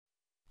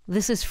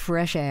This is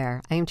Fresh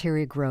Air. I'm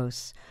Terry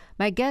Gross.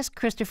 My guest,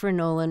 Christopher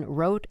Nolan,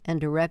 wrote and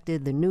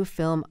directed the new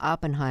film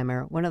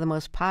Oppenheimer, one of the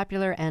most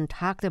popular and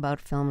talked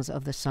about films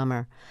of the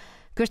summer.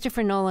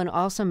 Christopher Nolan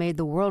also made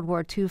the World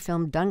War II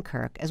film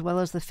Dunkirk, as well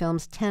as the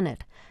films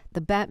Tenet,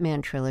 the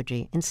Batman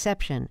trilogy,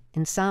 Inception,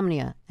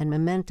 Insomnia, and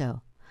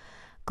Memento.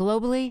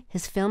 Globally,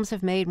 his films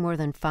have made more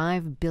than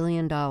 $5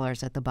 billion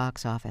at the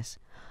box office.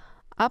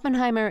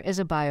 Oppenheimer is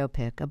a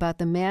biopic about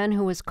the man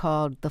who was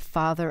called the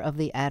father of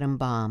the atom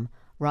bomb,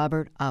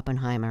 Robert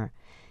Oppenheimer.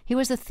 He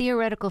was a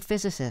theoretical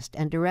physicist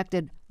and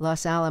directed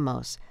Los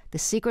Alamos, the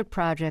secret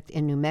project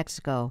in New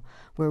Mexico,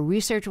 where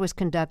research was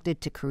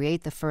conducted to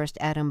create the first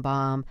atom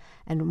bomb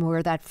and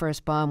where that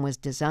first bomb was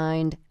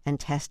designed and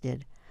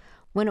tested.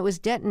 When it was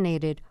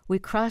detonated, we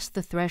crossed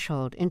the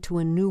threshold into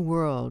a new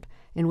world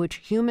in which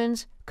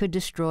humans could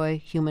destroy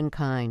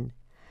humankind.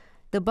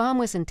 The bomb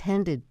was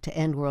intended to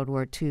end World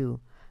War II.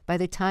 By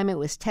the time it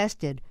was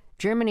tested,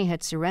 Germany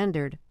had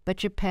surrendered, but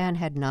Japan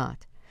had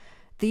not.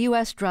 The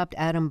U.S. dropped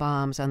atom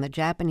bombs on the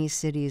Japanese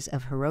cities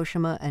of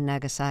Hiroshima and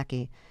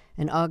Nagasaki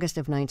in August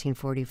of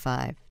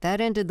 1945.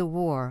 That ended the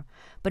war,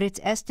 but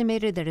it's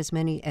estimated that as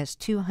many as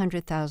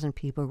 200,000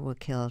 people were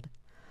killed.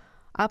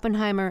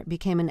 Oppenheimer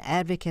became an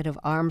advocate of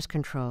arms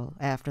control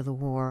after the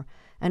war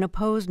and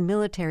opposed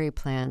military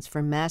plans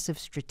for massive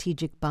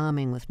strategic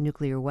bombing with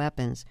nuclear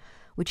weapons,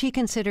 which he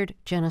considered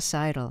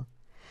genocidal.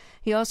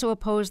 He also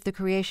opposed the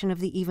creation of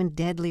the even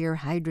deadlier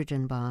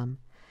hydrogen bomb.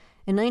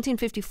 In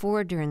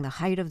 1954, during the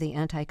height of the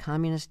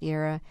anti-communist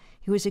era,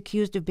 he was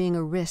accused of being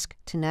a risk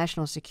to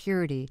national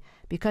security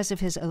because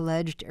of his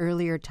alleged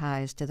earlier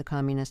ties to the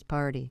Communist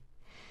Party.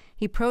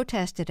 He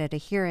protested at a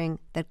hearing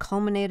that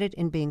culminated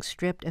in being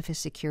stripped of his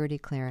security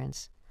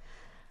clearance.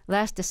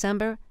 Last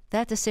December,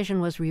 that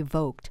decision was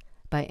revoked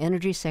by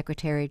Energy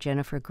Secretary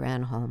Jennifer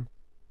Granholm.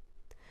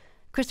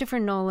 Christopher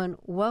Nolan,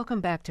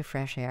 welcome back to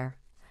Fresh Air.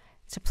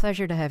 It's a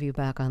pleasure to have you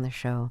back on the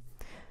show.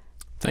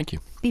 Thank you.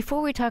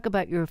 Before we talk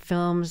about your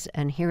films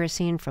and hear a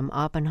scene from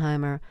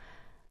Oppenheimer,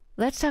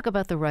 let's talk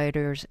about the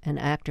writers and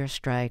actors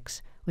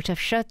strikes, which have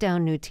shut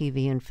down new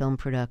TV and film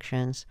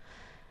productions.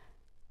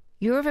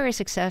 You're very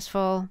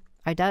successful.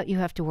 I doubt you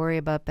have to worry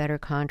about better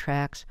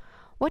contracts.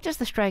 What does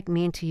the strike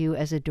mean to you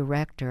as a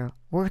director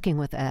working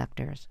with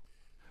actors?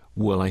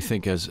 Well, I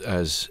think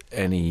as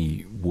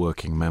any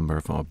working member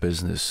of our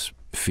business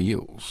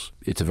feels,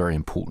 it's a very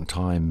important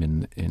time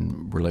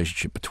in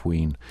relationship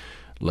between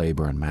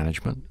labor and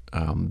management.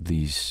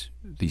 These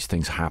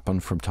things happen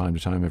from time to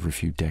time. Every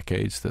few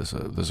decades,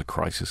 there's a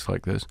crisis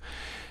like this.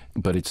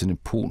 But it's an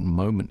important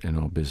moment in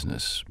our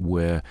business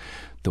where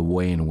the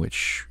way in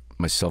which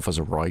myself as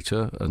a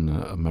writer and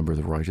a member of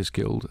the Writers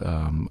Guild,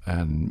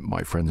 and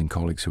my friends and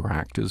colleagues who are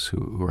actors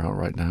who are out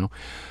right now,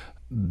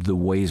 the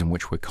ways in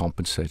which we're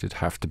compensated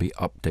have to be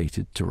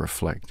updated to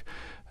reflect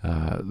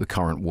the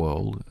current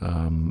world,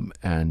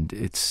 and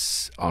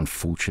it's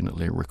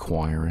unfortunately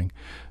requiring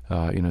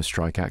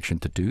strike action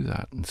to do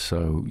that. And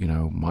so,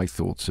 my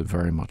thoughts are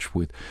very much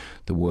with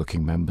the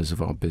working members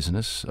of our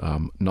business,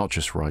 not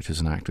just writers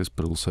and actors,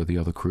 but also the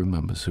other crew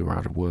members who are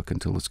out of work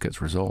until this gets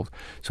resolved.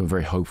 So I'm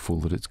very hopeful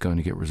that it's going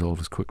to get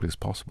resolved as quickly as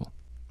possible.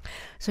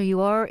 So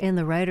you are in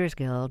the Writers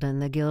Guild, and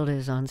the Guild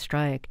is on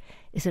strike.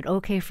 Is it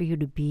okay for you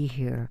to be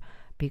here?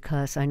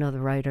 Because I know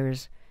the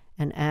writers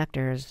and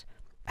actors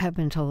have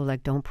been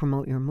told, don't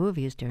promote your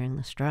movies during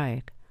the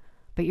strike.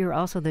 But you're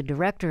also the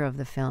director of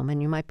the film,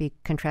 and you might be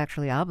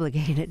contractually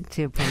obligated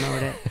to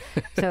promote it.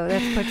 So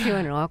that puts you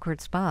in an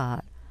awkward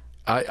spot.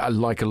 I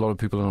like a lot of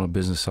people in our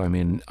business, I'm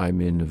in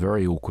a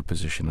very awkward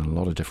position in a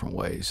lot of different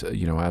ways.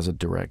 As a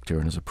director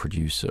and as a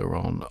producer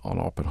on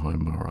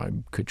Oppenheimer,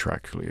 I'm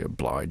contractually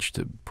obliged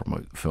to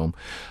promote the film.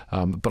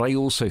 But I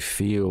also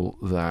feel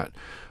that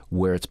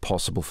where it's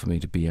possible for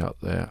me to be out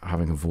there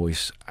having a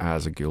voice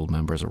as a guild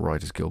member, as a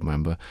Writers Guild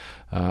member,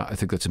 I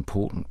think that's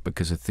important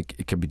because I think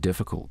it can be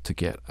difficult to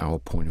get our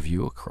point of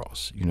view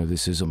across.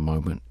 This is a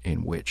moment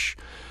in which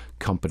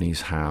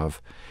companies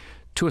have,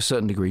 to a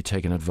certain degree,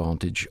 taken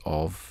advantage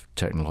of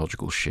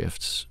technological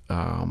shifts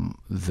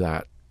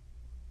that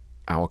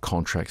our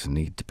contracts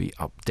need to be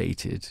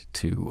updated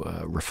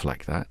to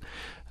reflect that.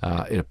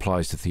 It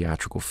applies to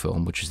theatrical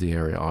film, which is the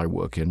area I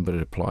work in, but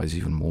it applies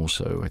even more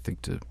so, I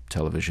think, to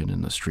television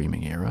in the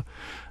streaming era.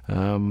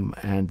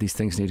 And these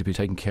things need to be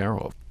taken care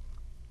of.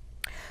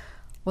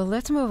 Well,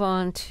 let's move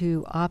on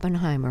to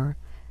Oppenheimer.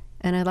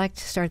 And I'd like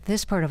to start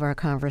this part of our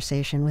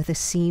conversation with a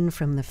scene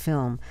from the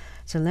film.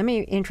 So let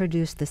me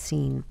introduce the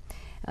scene.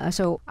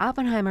 So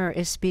Oppenheimer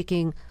is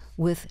speaking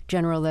with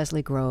General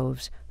Leslie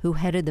Groves, who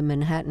headed the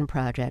Manhattan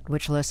Project,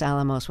 which Los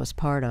Alamos was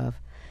part of.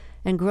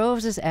 And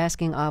Groves is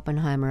asking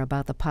Oppenheimer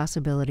about the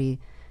possibility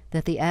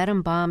that the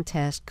atom bomb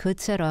test could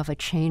set off a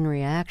chain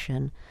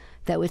reaction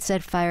that would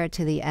set fire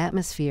to the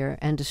atmosphere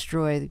and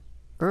destroy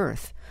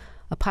Earth,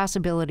 a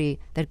possibility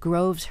that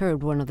Groves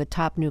heard one of the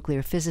top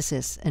nuclear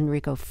physicists,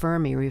 Enrico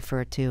Fermi,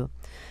 refer to.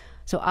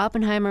 So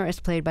Oppenheimer is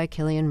played by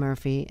Cillian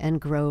Murphy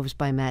and Groves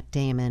by Matt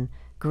Damon.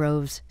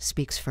 Groves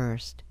speaks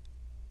first.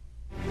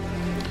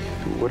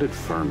 What did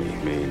Fermi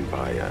mean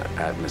by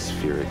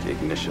atmospheric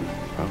ignition?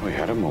 Well, we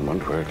had a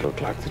moment where it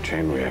looked like the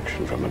chain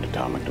reaction from an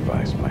atomic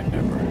device might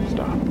never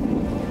stop.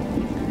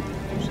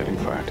 Setting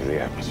fire to the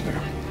atmosphere.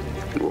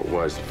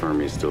 Why is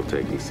Fermi still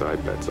taking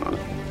side bets on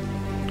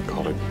it?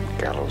 Call it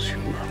gallows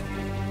humor.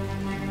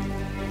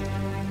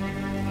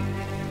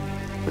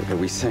 Are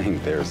we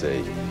saying there's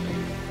a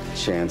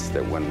chance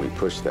that when we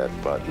push that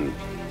button,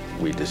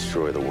 we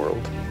destroy the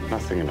world?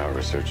 Nothing in our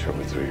research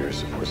over 3 years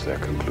supports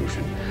that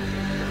conclusion,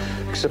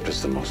 except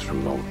it's the most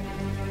remote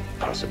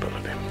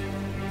possibility.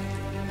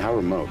 How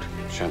remote?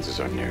 Chances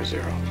are near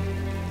zero.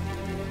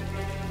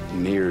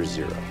 Near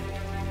zero.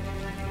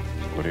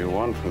 What do you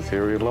want from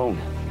theory alone?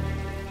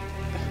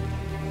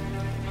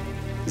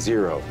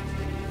 Zero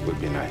would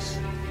be nice.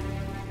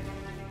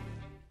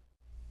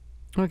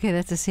 Okay,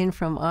 that's a scene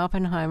from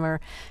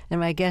Oppenheimer, and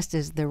my guest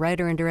is the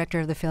writer and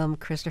director of the film,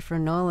 Christopher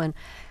Nolan.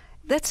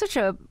 That's such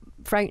a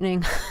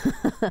frightening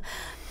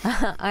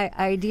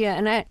idea,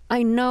 and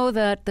I know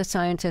that the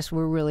scientists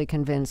were really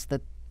convinced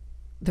that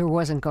there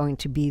wasn't going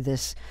to be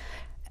this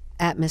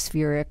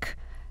atmospheric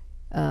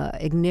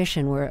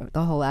ignition where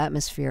the whole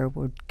atmosphere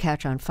would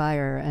catch on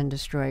fire and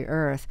destroy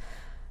Earth.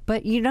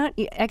 But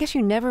I guess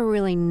you never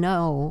really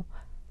know,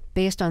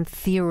 based on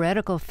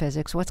theoretical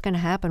physics, what's going to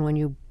happen when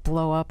you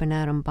blow up an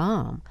atom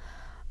bomb.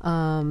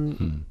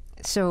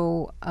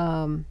 So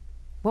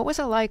what was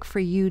it like for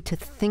you to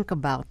think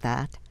about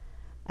that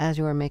as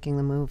you were making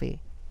the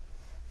movie?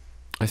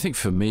 I think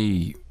for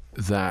me,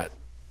 that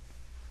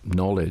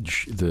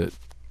knowledge that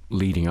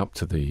leading up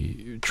to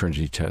the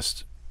Trinity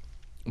test,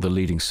 the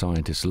leading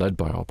scientists led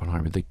by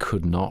Oppenheimer, they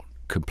could not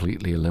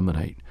completely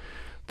eliminate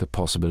the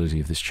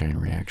possibility of this chain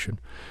reaction.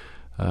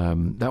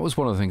 That was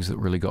one of the things that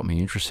really got me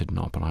interested in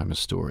Oppenheimer's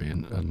story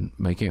and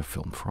making a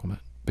film from it,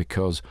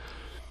 because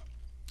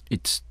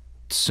it's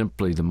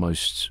simply the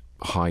most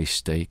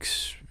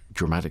high-stakes,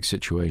 dramatic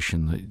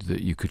situation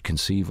that you could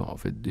conceive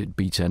of. It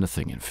beats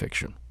anything in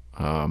fiction.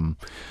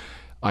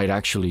 I'd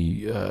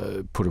actually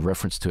put a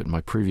reference to it in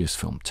my previous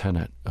film,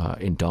 Tenet,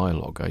 in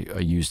dialogue. I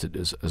used it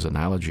as an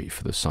analogy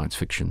for the science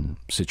fiction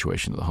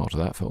situation at the heart of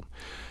that film.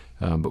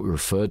 But we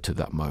referred to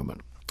that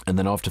moment. And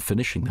then after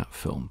finishing that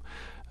film,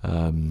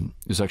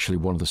 it was actually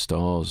one of the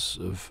stars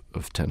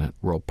of Tenet,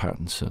 Rob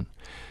Pattinson.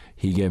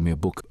 He gave me a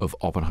book of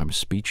Oppenheimer's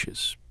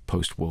speeches,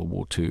 post-World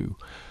War II,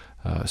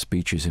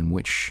 speeches in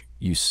which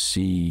you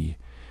see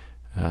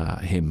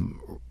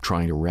him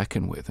trying to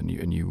reckon with, and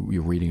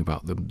you're reading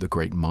about the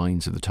great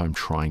minds of the time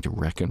trying to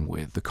reckon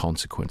with the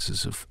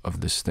consequences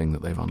of this thing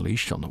that they've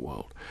unleashed on the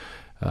world.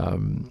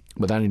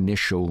 But that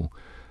initial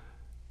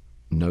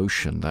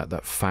notion,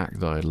 that fact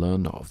that I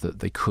learned of, that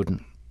they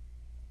couldn't,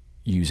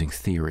 using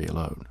theory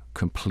alone,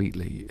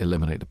 completely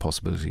eliminate the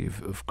possibility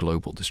of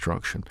global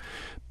destruction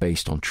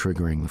based on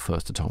triggering the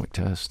first atomic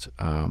test.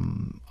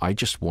 I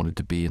just wanted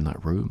to be in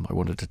that room. I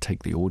wanted to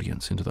take the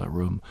audience into that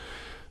room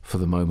for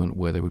the moment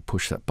where they would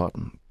push that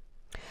button.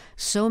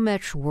 So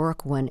much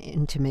work went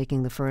into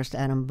making the first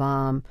atom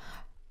bomb,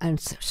 and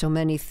so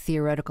many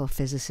theoretical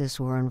physicists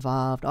were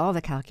involved, all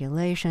the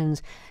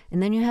calculations,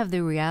 and then you have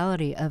the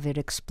reality of it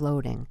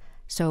exploding.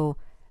 So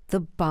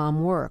the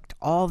bomb worked.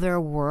 All their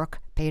work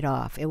paid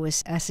off. It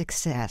was a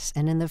success.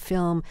 And in the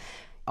film,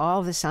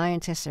 all the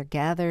scientists are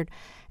gathered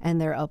and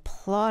they're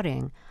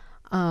applauding.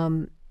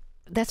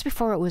 That's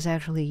before it was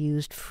actually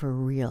used for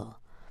real.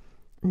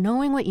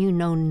 Knowing what you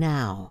know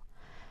now,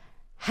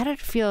 how did it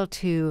feel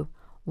to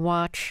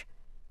watch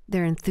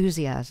their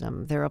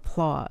enthusiasm, their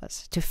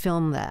applause, to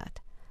film that?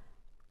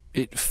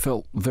 It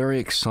felt very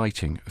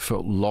exciting. I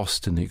felt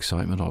lost in the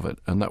excitement of it.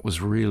 And that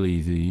was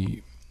really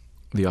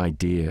the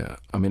idea.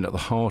 I mean, at the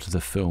heart of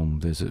the film,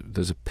 there's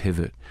a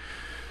pivot,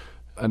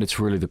 and it's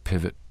really the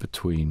pivot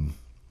between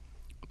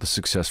the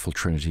successful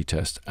Trinity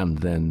test and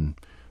then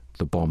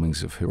the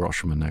bombings of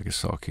Hiroshima and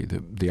Nagasaki,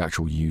 the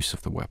actual use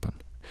of the weapon.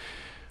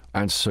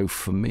 And so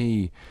for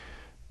me,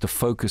 the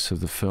focus of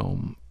the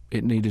film,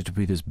 it needed to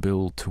be this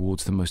build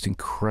towards the most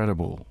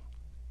incredible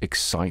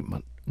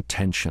excitement and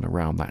tension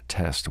around that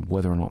test, and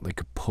whether or not they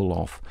could pull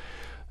off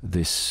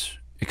this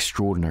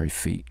extraordinary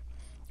feat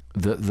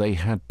that they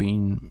had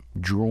been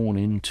drawn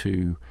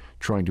into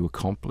trying to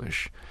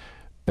accomplish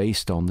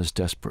based on this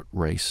desperate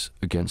race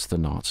against the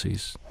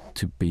Nazis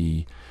to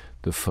be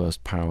the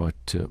first power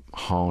to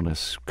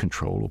harness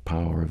control or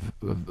power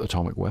of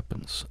atomic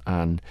weapons.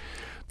 And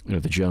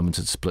the Germans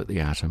had split the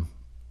atom.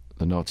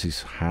 The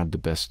Nazis had the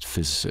best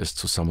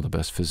physicists, or some of the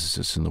best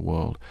physicists in the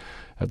world,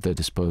 at their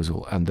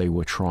disposal, and they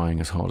were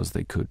trying as hard as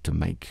they could to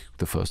make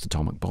the first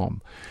atomic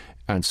bomb.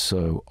 And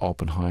so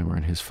Oppenheimer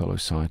and his fellow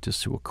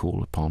scientists, who were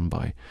called upon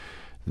by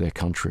their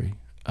country,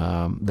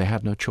 they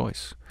had no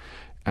choice.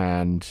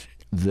 And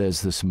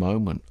there's this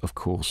moment, of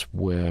course,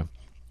 where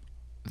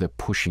they're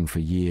pushing for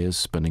years,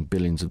 spending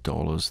billions of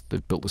dollars.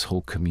 They've built this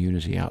whole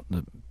community out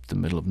in the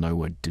middle of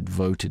nowhere,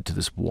 devoted to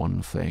this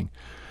one thing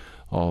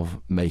of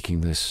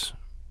making this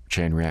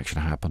chain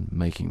reaction happen,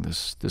 making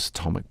this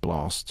atomic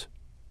blast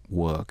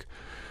work.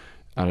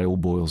 And it all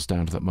boils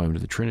down to that moment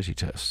of the Trinity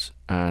test.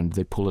 And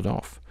they pull it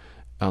off.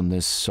 And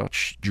there's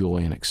such joy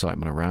and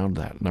excitement around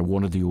that. And I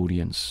wanted the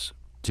audience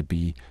to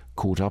be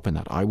caught up in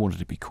that. I wanted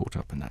to be caught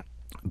up in that.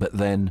 But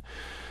then,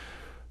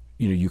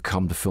 you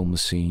come to film the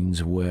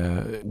scenes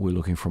where we're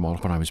looking from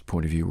Oppenheimer's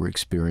point of view, we're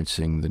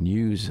experiencing the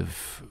news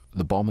of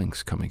the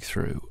bombings coming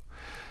through,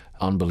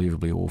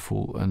 unbelievably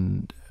awful,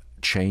 and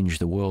change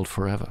the world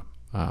forever.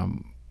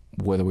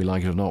 Whether we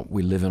like it or not,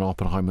 we live in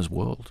Oppenheimer's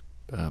world,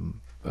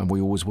 and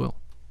we always will.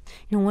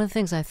 One of the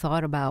things I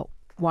thought about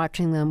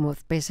watching them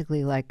with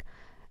basically like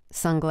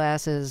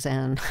sunglasses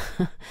and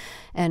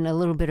and a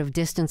little bit of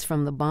distance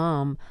from the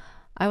bomb,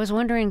 I was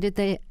wondering, did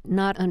they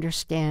not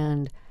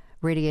understand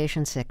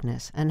radiation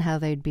sickness and how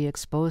they'd be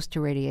exposed to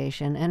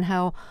radiation, and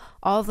how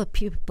all the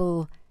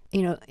people,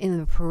 in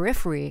the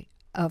periphery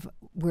of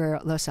where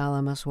Los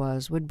Alamos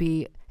was would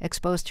be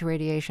exposed to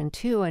radiation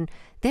too, and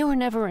they were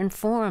never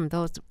informed.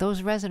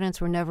 Those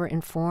residents were never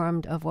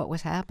informed of what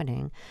was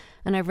happening.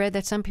 And I've read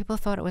that some people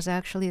thought it was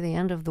actually the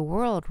end of the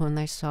world when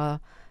they saw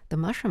the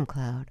mushroom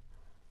cloud.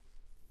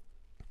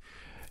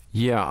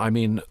 Yeah, I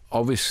mean,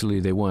 obviously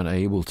they weren't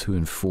able to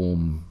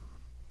inform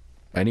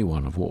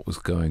anyone of what was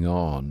going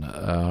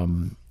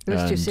on. It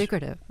was too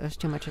secretive. There was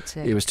too much at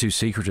stake. It was too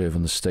secretive,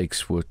 and the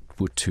stakes were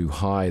too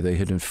high. They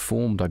had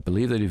informed, I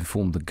believe they'd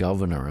informed the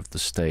governor of the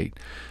state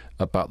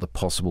about the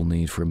possible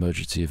need for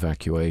emergency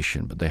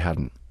evacuation, but they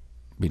hadn't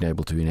been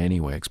able to in any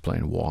way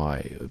explain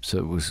why. So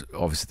it was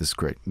obviously this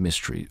great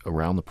mystery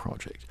around the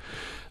project.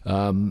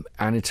 And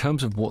in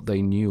terms of what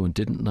they knew and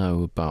didn't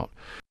know about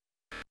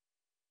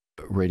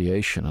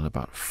radiation and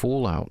about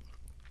fallout,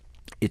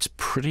 it's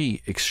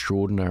pretty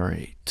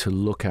extraordinary to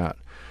look at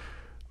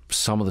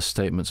some of the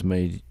statements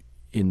made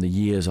in the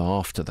years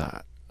after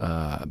that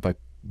by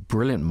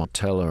brilliant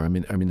Martella. I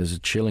mean, there's a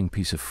chilling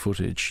piece of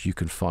footage you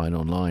can find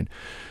online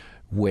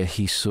where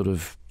he sort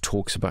of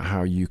talks about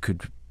how you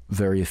could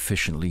very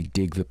efficiently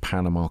dig the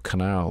Panama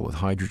Canal with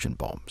hydrogen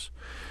bombs.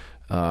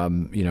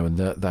 And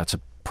that's a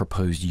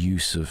proposed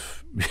use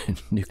of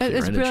nuclear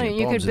it's energy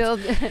brilliant.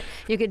 bombs.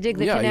 You could dig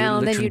the canal,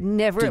 and then you'd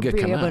never be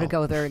able to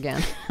go there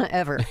again,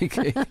 ever.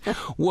 Okay.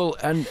 Well,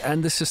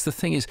 and this is the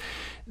thing is,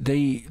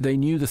 they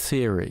knew the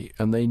theory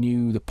and they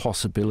knew the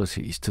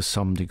possibilities to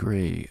some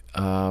degree,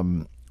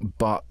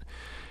 but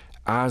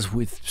as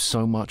with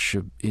so much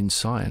in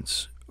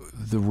science,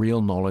 the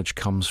real knowledge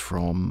comes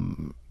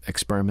from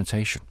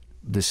experimentation.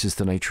 This is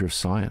the nature of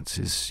science.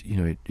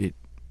 It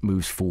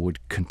moves forward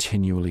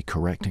continually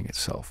correcting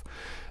itself.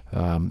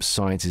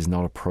 Science is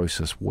not a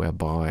process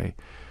whereby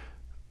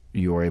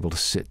you're able to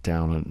sit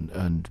down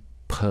and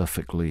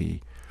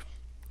perfectly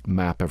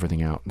map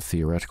everything out in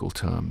theoretical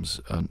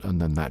terms,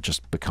 and then that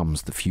just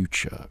becomes the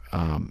future.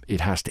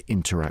 It has to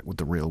interact with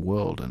the real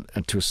world,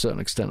 and to a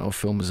certain extent our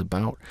film is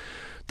about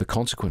the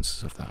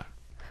consequences of that.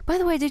 By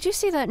the way, did you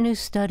see that new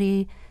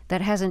study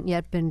that hasn't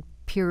yet been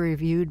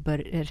peer-reviewed, but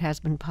it has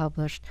been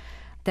published,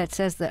 that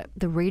says that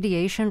the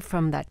radiation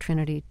from that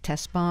Trinity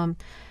test bomb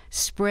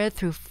spread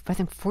through, I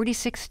think,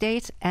 46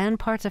 states and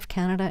parts of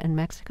Canada and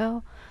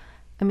Mexico?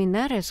 I mean,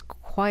 that is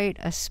quite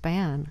a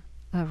span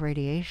of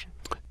radiation.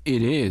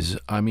 It is.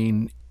 I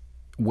mean,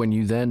 when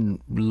you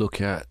then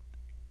look at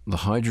the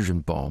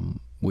hydrogen bomb,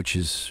 which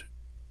is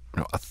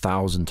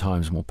 1,000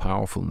 times more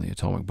powerful than the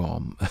atomic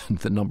bomb, and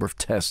the number of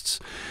tests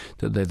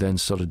that they then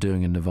started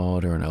doing in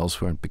Nevada and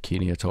elsewhere in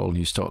Bikini Atoll, and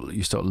you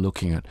start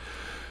looking at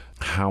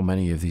how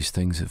many of these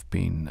things have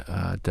been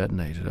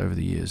detonated over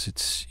the years.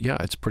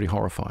 It's pretty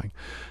horrifying.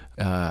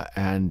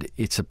 And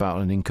it's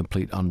about an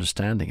incomplete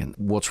understanding. And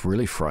what's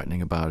really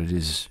frightening about it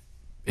is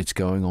it's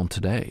going on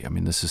today. I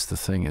mean, this is the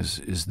thing: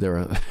 is there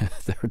are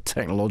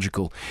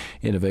technological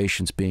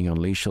innovations being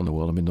unleashed on the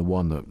world. I mean, the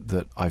one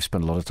that I've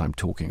spent a lot of time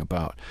talking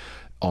about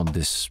on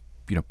this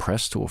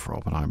press tour for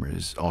Oppenheimer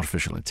is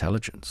artificial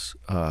intelligence,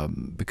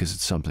 because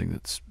it's something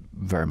that's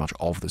very much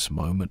of this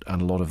moment,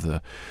 and a lot of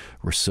the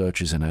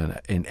researchers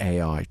in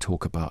AI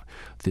talk about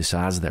this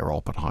as their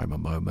Oppenheimer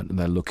moment, and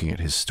they're looking at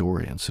his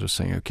story and sort of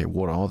saying, okay,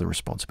 what are the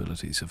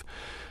responsibilities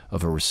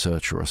of a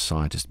researcher or a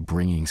scientist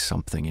bringing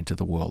something into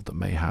the world that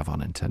may have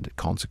unintended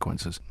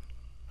consequences?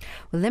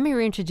 Well, let me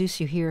reintroduce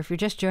you here. If you're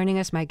just joining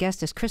us, my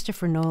guest is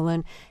Christopher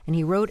Nolan, and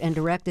he wrote and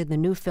directed the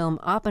new film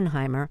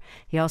Oppenheimer.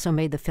 He also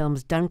made the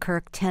films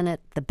Dunkirk,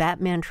 Tenet, the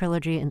Batman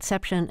trilogy,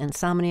 Inception,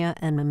 Insomnia,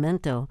 and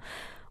Memento.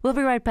 We'll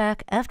be right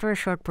back after a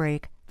short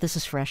break. This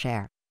is Fresh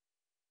Air.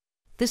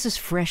 This is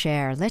Fresh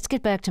Air. Let's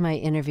get back to my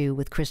interview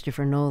with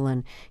Christopher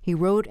Nolan. He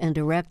wrote and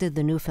directed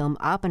the new film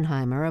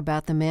Oppenheimer,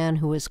 about the man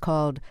who is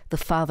called the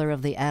father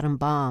of the atom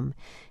bomb.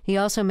 He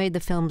also made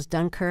the films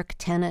Dunkirk,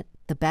 Tenet,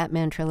 the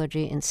Batman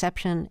trilogy,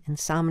 Inception,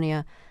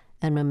 Insomnia,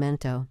 and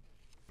Memento.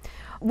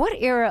 What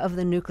era of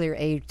the nuclear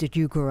age did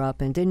you grow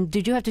up in?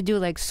 Did you have to do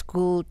like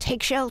school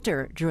take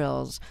shelter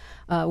drills?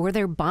 Were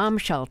there bomb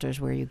shelters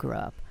where you grew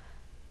up?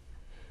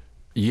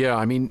 Yeah,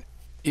 I mean,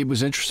 it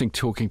was interesting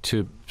talking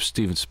to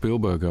Steven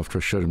Spielberg after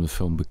I showed him the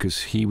film,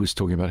 because he was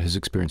talking about his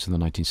experience in the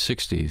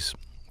 1960s,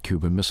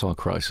 Cuban Missile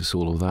Crisis,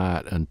 all of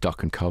that, and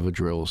duck and cover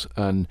drills.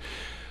 And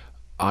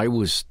I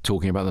was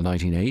talking about the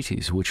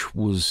 1980s, which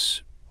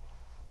was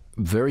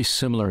very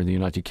similar in the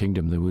United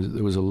Kingdom.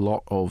 There was a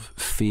lot of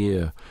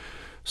fear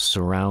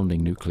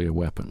surrounding nuclear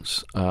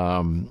weapons.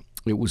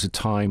 It was a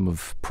time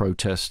of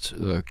protest.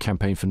 The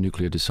campaign for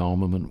nuclear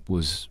disarmament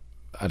was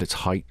at its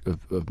height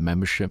of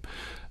membership.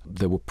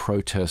 There were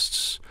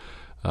protests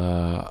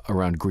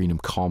around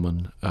Greenham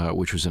Common,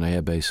 which was an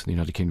air base in the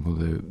United Kingdom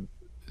where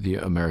the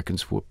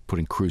Americans were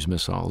putting cruise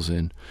missiles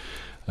in.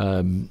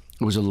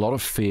 There was a lot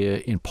of fear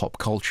in pop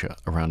culture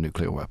around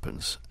nuclear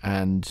weapons.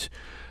 And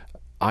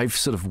I've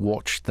sort of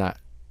watched that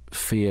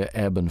fear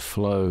ebb and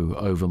flow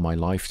over my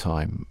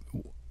lifetime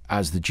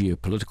as the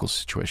geopolitical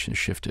situation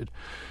shifted.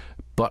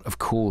 But of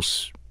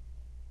course,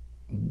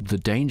 the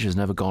danger's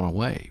never gone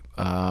away.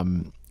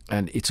 And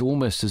it's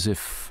almost as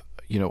if,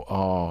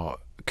 our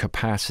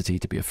capacity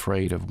to be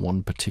afraid of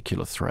one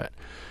particular threat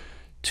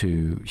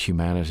to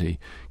humanity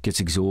gets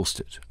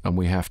exhausted, and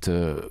we have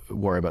to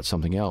worry about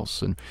something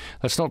else. And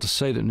that's not to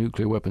say that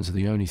nuclear weapons are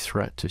the only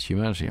threat to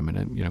humanity. I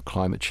mean,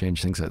 climate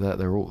change, things like that,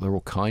 there are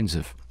all kinds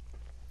of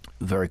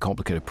very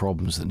complicated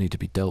problems that need to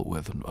be dealt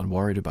with and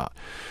worried about.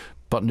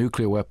 But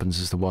nuclear weapons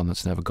is the one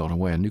that's never gone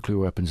away, and nuclear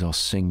weapons are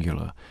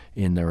singular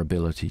in their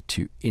ability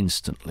to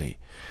instantly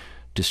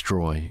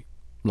destroy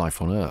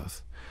life on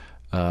Earth.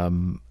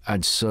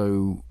 And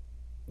so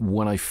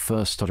when I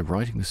first started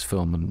writing this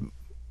film, and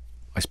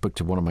I spoke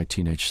to one of my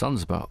teenage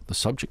sons about the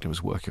subject I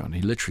was working on,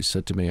 he literally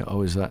said to me,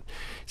 "Oh, is that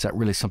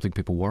really something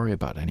people worry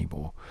about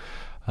anymore?"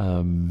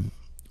 And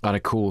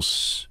of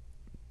course,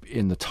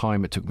 in the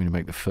time it took me to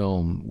make the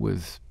film,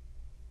 with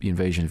the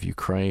invasion of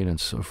Ukraine and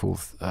so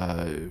forth,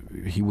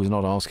 he was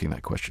not asking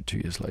that question 2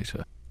 years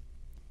later.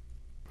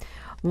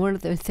 One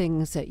of the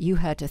things that you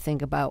had to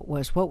think about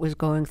was what was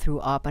going through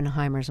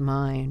Oppenheimer's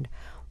mind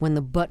when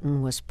the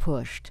button was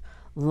pushed,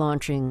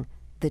 launching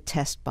the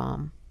test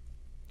bomb.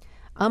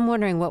 I'm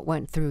wondering what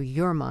went through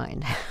your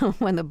mind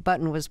when the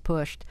button was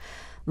pushed,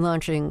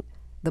 launching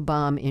the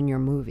bomb in your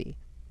movie.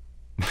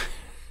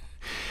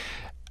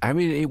 I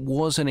mean, it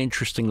was an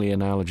interestingly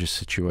analogous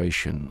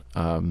situation.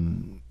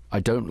 I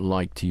don't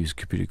like to use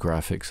computer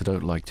graphics. I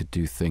don't like to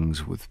do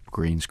things with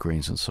green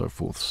screens and so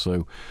forth.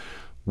 So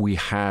we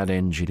had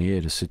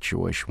engineered a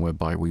situation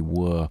whereby we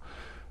were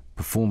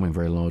performing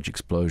very large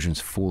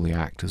explosions for the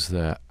actors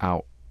there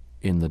out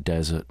in the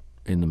desert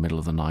in the middle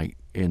of the night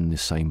in the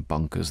same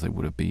bunkers they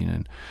would have been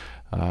in.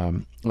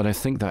 And I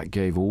think that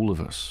gave all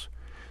of us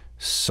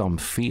some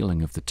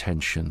feeling of the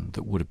tension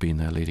that would have been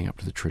there leading up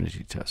to the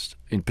Trinity test.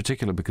 In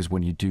particular because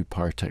when you do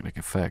pyrotechnic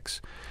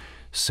effects,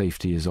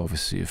 safety is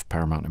obviously of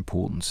paramount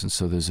importance, and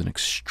so there's an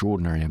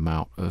extraordinary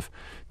amount of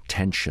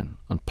tension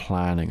and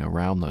planning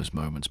around those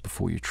moments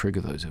before you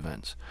trigger those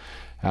events.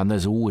 And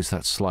there's always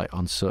that slight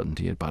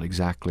uncertainty about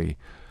exactly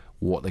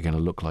what they're going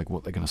to look like,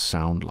 what they're going to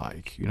sound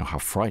like, how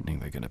frightening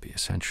they're going to be,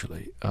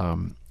 essentially.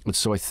 And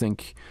so I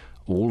think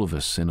all of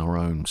us, in our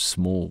own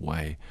small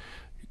way,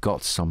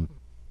 got some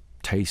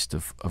taste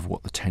of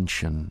what the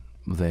tension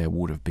there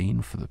would have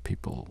been for the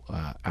people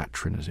at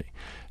Trinity.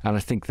 And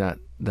I think that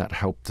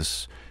helped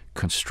us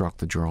construct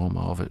the drama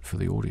of it for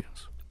the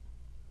audience.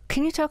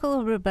 Can you talk a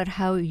little bit about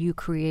how you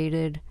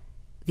created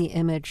the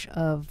image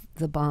of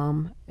the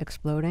bomb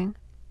exploding?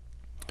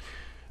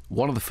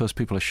 One of the first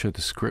people I showed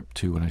the script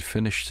to when I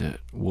finished it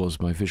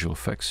was my visual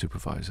effects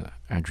supervisor,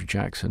 Andrew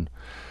Jackson.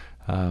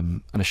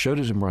 And I showed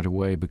it to him right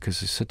away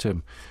because I said to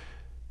him,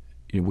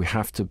 we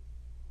have to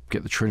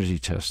get the Trinity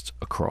test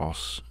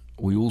across.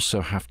 We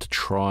also have to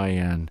try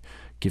and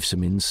give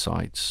some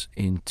insights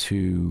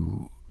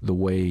into the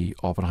way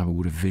Oppenheimer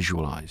would have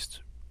visualized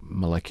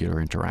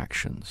molecular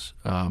interactions,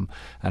 and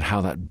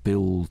how that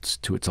builds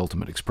to its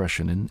ultimate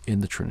expression in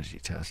the Trinity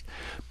test.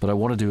 But I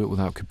want to do it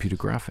without computer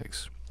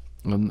graphics.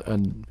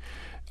 And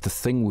the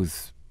thing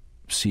with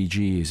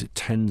CG is it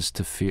tends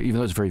to feel, even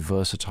though it's very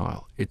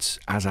versatile, it's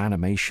as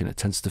animation, it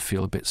tends to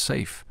feel a bit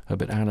safe, a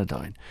bit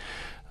anodyne.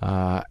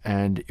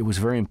 And it was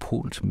very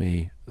important to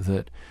me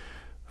that,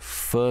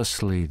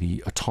 firstly,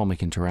 the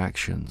atomic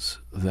interactions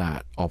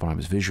that Oppenheimer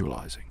is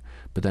visualizing,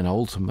 but then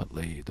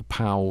ultimately the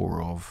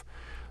power of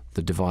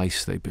the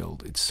device they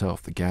build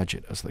itself, the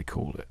gadget as they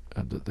call it,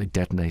 that they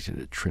detonated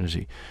at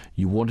Trinity.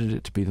 You wanted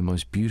it to be the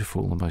most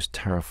beautiful, the most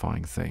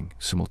terrifying thing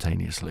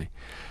simultaneously.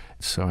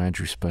 So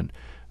Andrew spent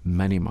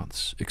many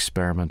months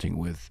experimenting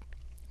with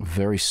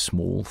very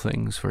small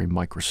things, very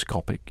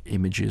microscopic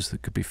images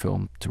that could be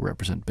filmed to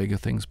represent bigger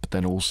things, but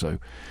then also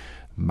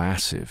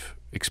massive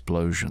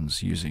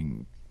explosions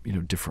using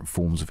different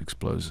forms of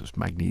explosives,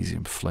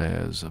 magnesium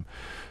flares,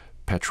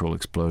 petrol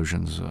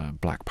explosions,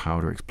 black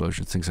powder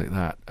explosions, things like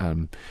that,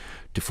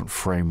 different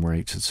frame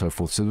rates and so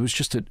forth. So there was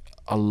just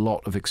a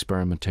lot of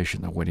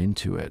experimentation that went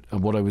into it.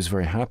 And what I was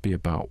very happy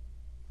about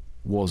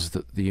was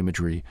that the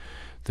imagery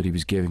that he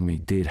was giving me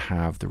did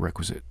have the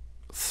requisite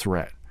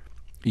threat,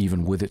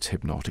 even with its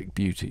hypnotic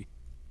beauty.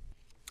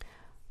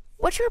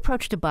 What's your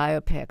approach to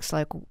biopics?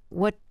 Like,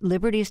 what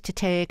liberties to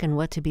take and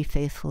what to be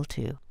faithful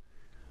to?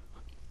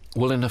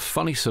 Well, in a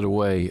funny sort of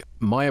way,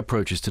 my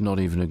approach is to not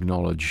even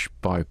acknowledge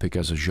biopic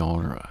as a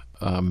genre.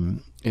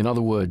 In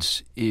other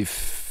words,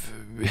 if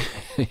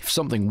if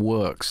something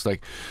works,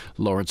 like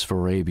Lawrence of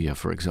Arabia,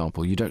 for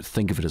example, you don't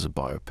think of it as a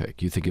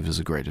biopic. You think of it as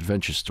a great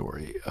adventure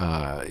story,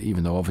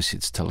 even though obviously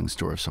it's telling the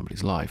story of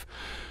somebody's life.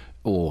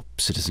 Or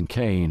Citizen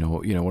Kane,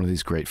 or one of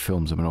these great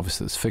films. I mean,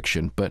 obviously it's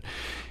fiction, but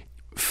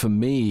for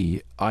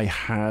me, I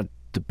had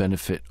the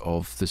benefit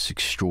of this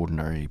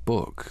extraordinary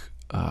book,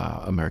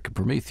 American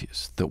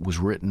Prometheus, that was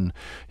written.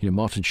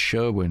 Martin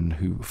Sherwin,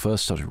 who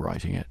first started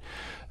writing it,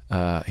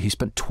 he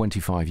spent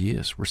 25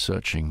 years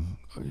researching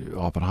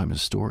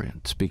Oppenheimer's story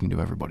and speaking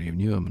to everybody who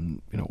knew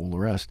him, and all the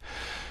rest.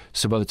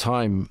 So by the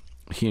time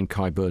he and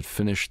Kai Bird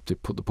finished, they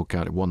put the book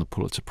out. It won the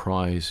Pulitzer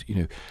Prize.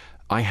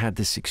 I had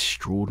this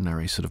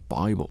extraordinary sort of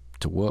Bible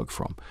to work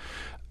from.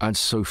 And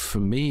so for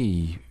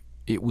me,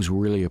 it was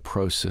really a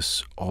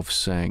process of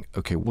saying,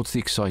 okay, what's the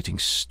exciting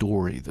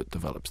story that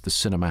develops, the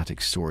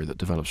cinematic story that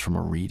develops from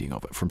a reading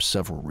of it, from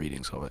several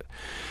readings of it,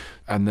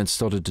 and then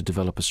started to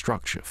develop a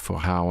structure for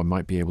how I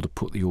might be able to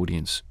put the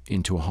audience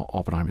into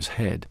Oppenheimer's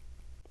head.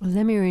 Well,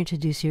 let me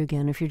reintroduce you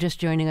again. If you're just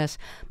joining us,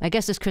 my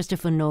guest is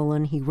Christopher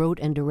Nolan. He wrote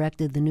and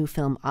directed the new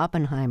film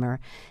Oppenheimer.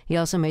 He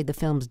also made the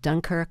films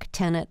Dunkirk,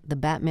 Tenet, the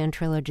Batman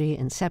trilogy,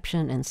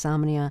 Inception,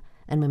 Insomnia,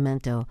 and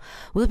Memento.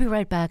 We'll be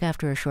right back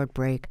after a short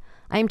break.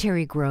 I'm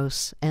Terry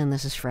Gross, and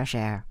this is Fresh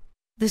Air.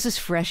 This is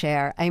Fresh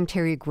Air. I'm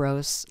Terry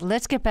Gross.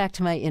 Let's get back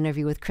to my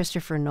interview with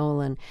Christopher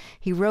Nolan.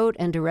 He wrote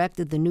and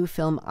directed the new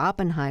film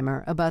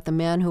Oppenheimer about the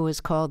man who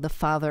was called the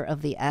father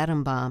of the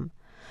atom bomb.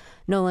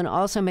 Nolan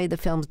also made the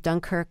films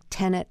Dunkirk,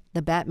 Tenet,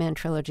 the Batman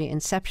trilogy,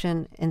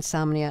 Inception,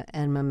 Insomnia,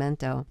 and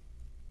Memento.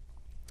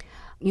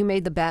 You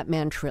made the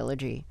Batman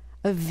trilogy,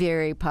 a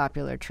very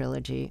popular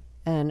trilogy,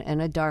 and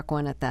a dark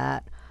one at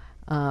that.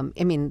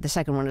 The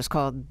second one is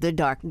called The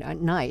Dark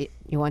Knight.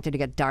 You wanted to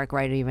get dark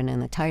right even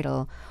in the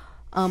title.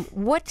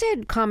 What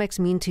did comics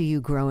mean to you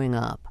growing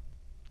up?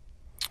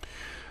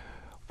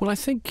 Well, I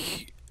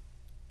think,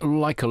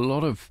 like a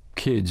lot of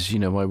kids,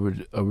 I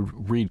would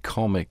read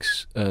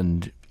comics,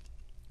 and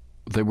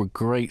they were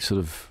great sort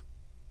of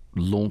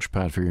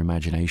launchpad for your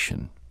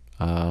imagination.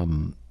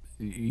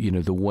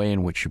 The way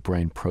in which your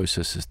brain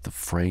processes the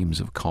frames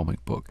of a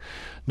comic book,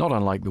 not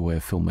unlike the way a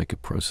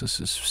filmmaker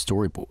processes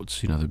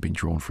storyboards. They've been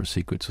drawn for a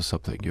sequence or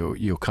something.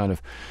 You're kind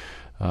of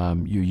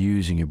you're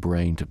using your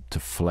brain to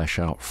flesh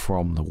out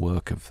from the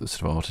work of the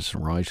sort of artists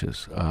and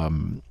writers.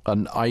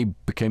 And I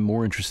became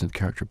more interested in the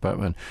character of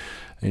Batman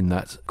in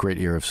that great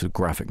era of sort of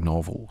graphic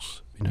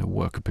novels.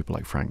 Work of people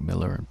like Frank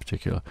Miller in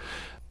particular.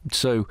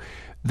 So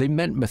they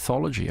meant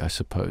mythology, I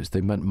suppose.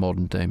 They meant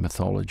modern day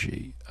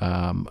mythology,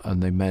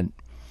 and they meant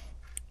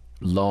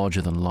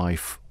larger than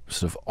life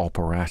sort of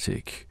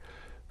operatic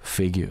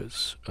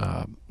figures.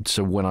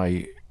 So when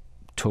I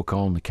took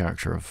on the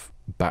character of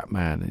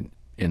Batman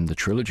in the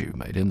trilogy we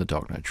made, in the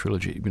Dark Knight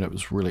trilogy, it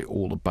was really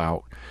all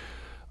about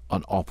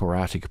an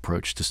operatic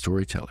approach to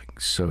storytelling.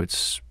 So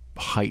it's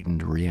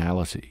heightened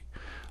reality,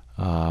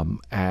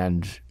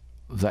 and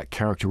that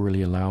character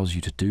really allows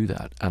you to do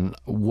that. And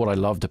what I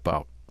loved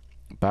about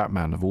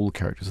Batman, of all the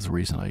characters, is the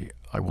reason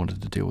I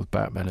wanted to deal with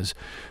Batman, is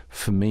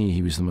for me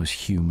he was the most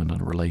human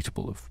and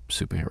relatable of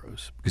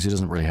superheroes, because he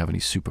doesn't really have any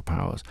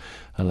superpowers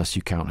unless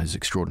you count his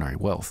extraordinary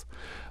wealth.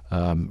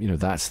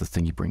 That's the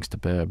thing he brings to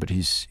bear, but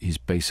he's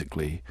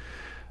basically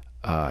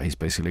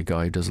a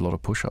guy who does a lot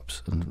of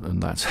push-ups,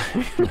 and that's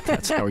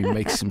that's how he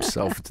makes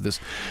himself into this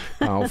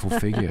powerful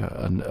figure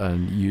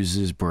and uses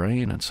his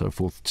brain and so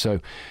forth.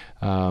 So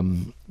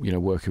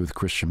working with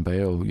Christian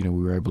Bale, we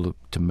were able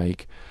to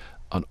make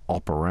an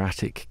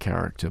operatic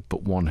character,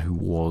 but one who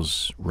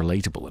was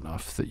relatable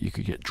enough that you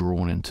could get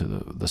drawn into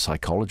the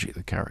psychology of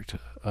the character.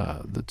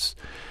 That's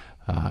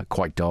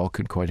quite dark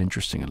and quite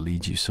interesting. It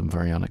leads you some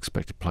very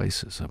unexpected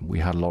places. And we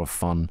had a lot of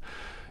fun,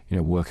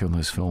 working on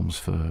those films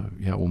for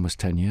almost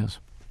 10 years.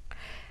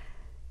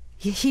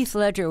 Heath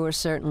Ledger was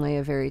certainly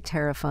a very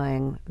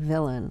terrifying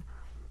villain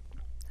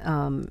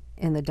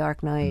in The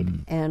Dark Knight.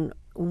 And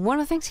one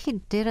of the things he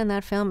did in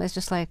that film is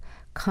just like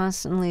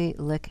constantly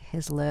lick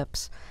his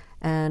lips.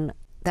 And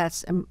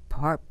that's in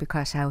part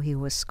because how he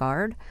was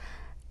scarred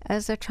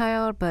as a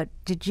child. But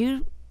did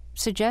you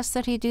suggest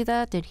that he do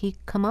that? Did he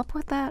come up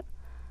with that?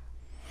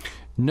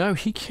 No,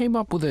 he came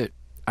up with it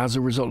as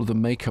a result of the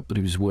makeup that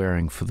he was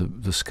wearing for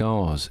the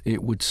scars.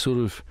 It would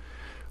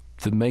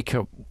the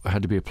makeup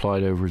had to be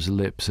applied over his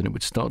lips, and it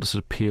would start to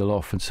sort of peel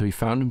off. And so he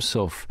found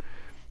himself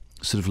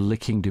sort of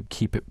licking to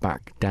keep it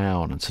back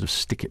down and sort of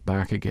stick it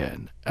back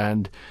again.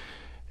 And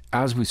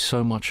as with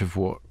so much of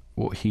what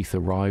Heath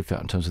arrived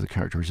at in terms of the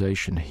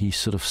characterization, he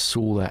sort of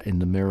saw that in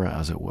the mirror,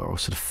 as it were, or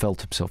sort of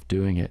felt himself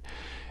doing it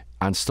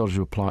and started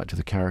to apply it to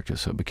the character.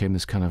 So it became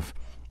this kind of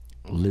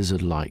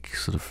lizard-like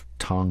sort of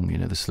tongue,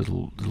 this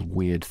little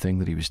weird thing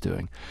that he was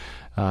doing.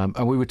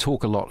 And we would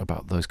talk a lot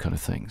about those kind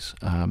of things,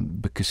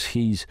 because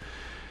he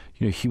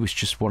was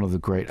just one of the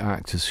great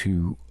actors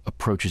who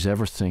approaches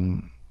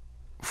everything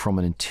from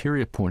an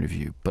interior point of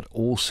view, but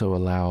also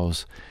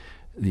allows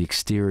the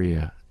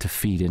exterior to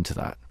feed into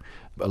that.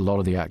 A lot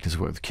of the actors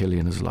who work with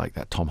Cillian is like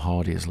that. Tom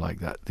Hardy is like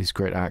that. These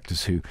great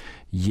actors who,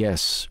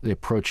 yes, they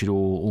approach it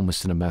all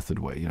almost in a method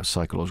way,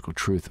 psychological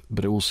truth,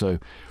 but also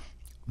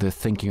they're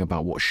thinking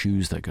about what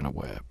shoes they're going to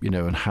wear,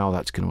 and how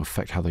that's going to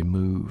affect how they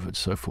move and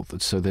so forth.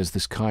 And so there's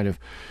this kind of,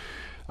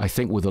 I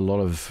think with a lot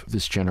of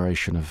this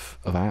generation of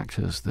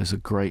actors, there's a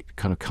great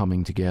kind of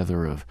coming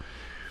together of,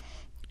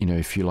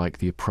 if you like,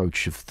 the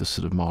approach of the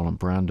sort of Marlon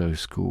Brando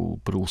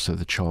school, but also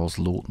the Charles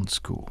Laughton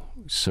school.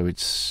 So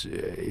it's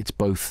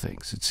both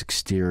things. It's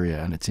exterior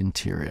and it's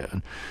interior.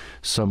 And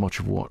so much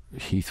of what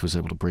Heath was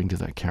able to bring to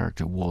that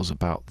character was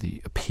about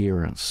the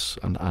appearance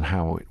and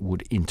how it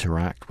would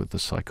interact with the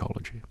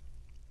psychology.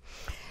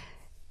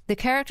 The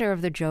character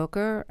of the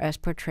Joker, as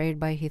portrayed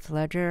by Heath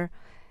Ledger,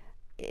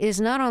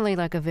 is not only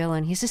like a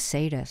villain, he's a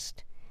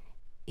sadist.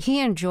 He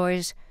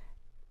enjoys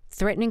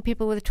threatening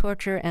people with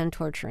torture and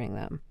torturing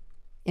them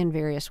in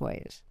various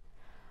ways.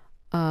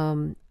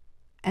 And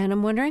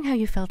I'm wondering how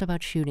you felt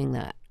about shooting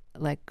that,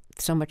 like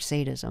so much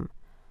sadism.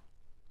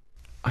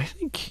 I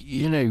think,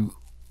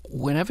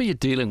 whenever you're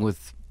dealing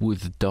with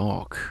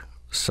dark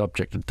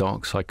subject, and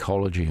dark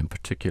psychology in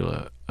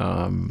particular,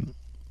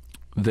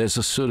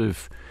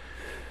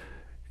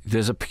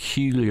 there's a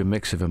peculiar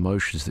mix of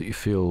emotions that you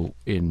feel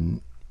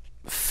in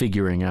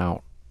figuring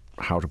out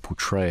how to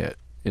portray it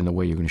in the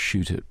way you're going to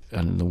shoot it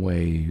and in the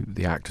way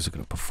the actors are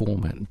going to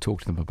perform it and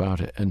talk to them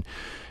about it. And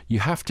you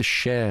have to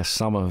share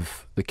some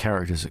of the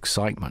character's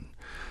excitement,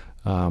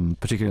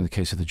 particularly in the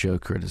case of the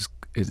Joker.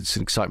 It's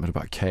an excitement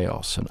about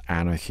chaos and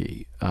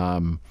anarchy.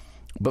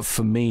 But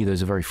for me,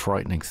 those are very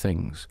frightening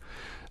things.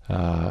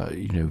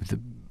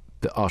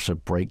 The utter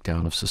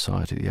breakdown of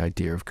society, the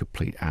idea of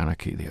complete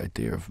anarchy, the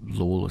idea of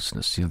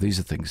lawlessness. These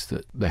are things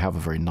that they have a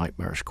very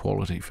nightmarish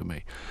quality for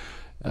me.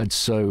 And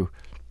so,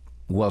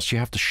 whilst you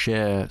have to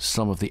share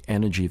some of the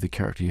energy of the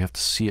character, you have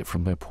to see it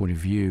from their point of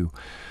view,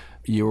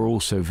 you're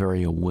also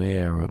very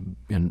aware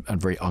and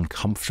very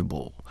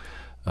uncomfortable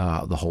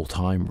the whole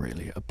time,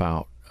 really,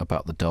 about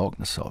the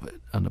darkness of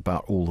it and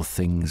about all the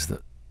things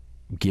that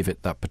give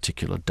it that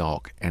particular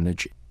dark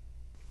energy.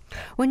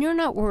 When you're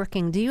not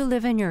working, do you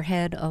live in your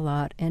head a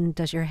lot, and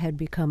does your head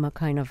become a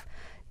kind of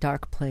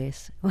dark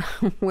place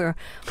where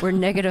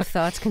negative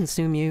thoughts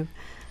consume you?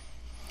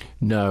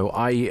 No,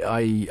 I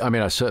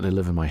mean, I certainly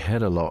live in my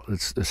head a lot.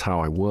 It's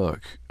how I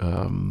work.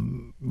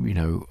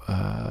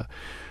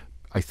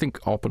 I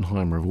think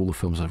Oppenheimer, of all the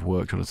films I've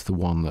worked on, it's the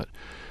one that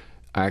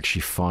I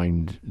actually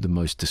find the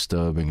most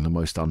disturbing, the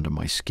most under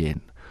my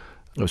skin.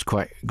 I was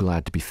quite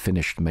glad to be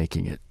finished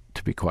making it,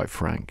 to be quite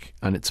frank.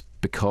 And it's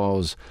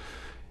because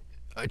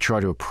I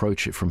try to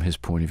approach it from his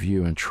point of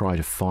view and try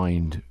to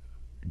find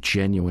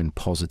genuine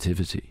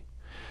positivity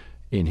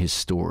in his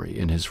story,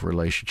 in his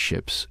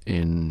relationships,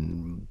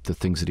 in the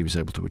things that he was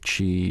able to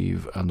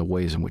achieve and the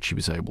ways in which he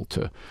was able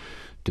to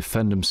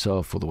defend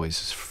himself, or the ways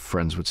his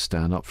friends would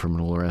stand up for him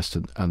and all the rest.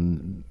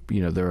 And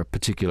there are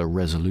particular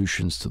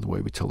resolutions to the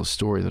way we tell the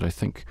story that I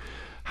think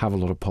have a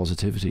lot of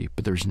positivity,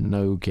 but there's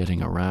no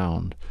getting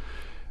around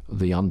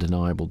the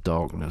undeniable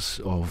darkness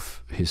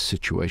of his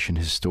situation,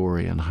 his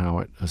story, and how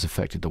it has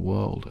affected the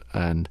world.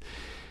 And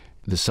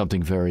there's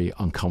something very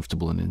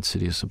uncomfortable and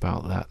insidious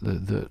about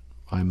that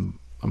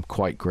I'm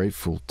quite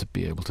grateful to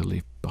be able to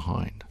leave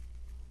behind.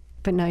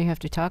 But now you have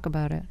to talk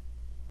about it.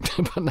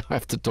 But now I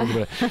have to talk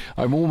about it.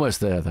 I'm almost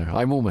there, though.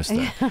 I'm almost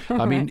there.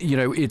 I mean,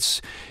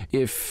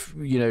 if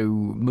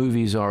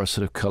movies are a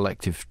sort of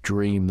collective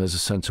dream, there's a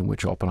sense in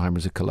which Oppenheimer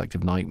is a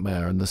collective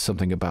nightmare, and there's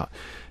something about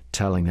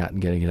telling that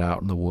and getting it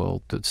out in the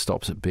world that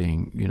stops it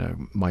being,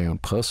 my own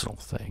personal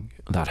thing.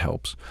 That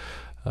helps.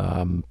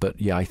 But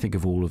yeah, I think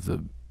of all of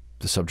the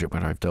subject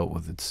matter I've dealt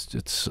with,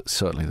 it's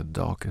certainly the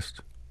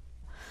darkest.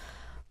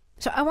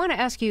 So I want to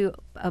ask you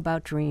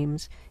about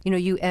dreams.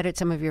 You edit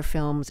some of your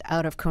films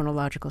out of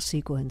chronological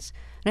sequence.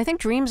 And I think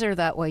dreams are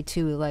that way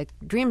too. Like,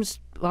 dreams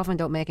often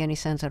don't make any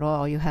sense at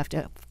all. You have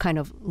to kind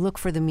of look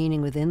for the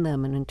meaning within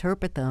them and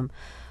interpret them.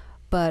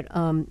 But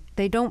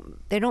they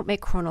don't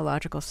make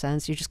chronological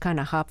sense. You just kind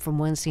of hop from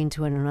one scene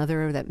to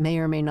another that may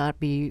or may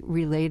not be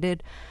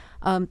related.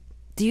 Do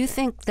you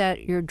think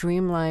that your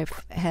dream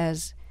life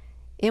has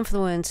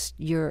influenced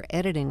your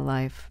editing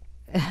life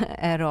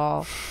at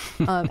all?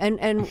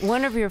 And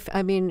one of your,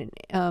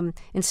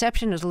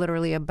 Inception is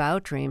literally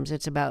about dreams.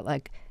 It's about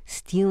like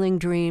stealing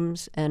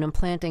dreams and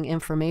implanting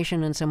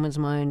information in someone's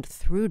mind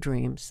through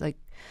dreams, like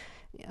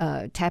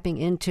tapping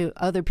into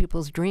other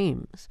people's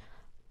dreams.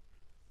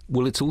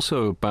 Well, it's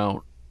also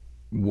about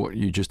what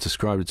you just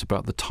described. It's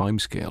about the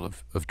timescale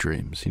of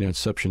dreams.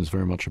 Inception is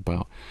very much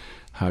about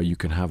how you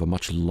can have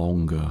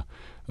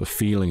a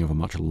feeling of a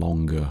much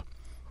longer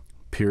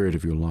period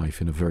of your life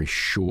in a very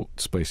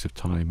short space of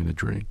time in a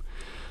dream.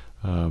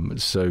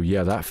 So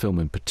yeah, that film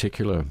in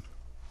particular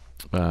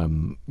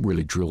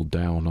really drilled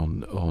down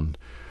on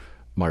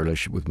my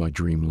relationship with my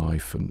dream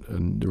life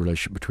and the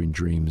relationship between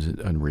dreams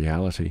and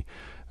reality.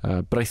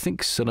 But I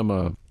think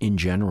cinema in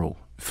general,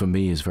 for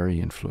me, is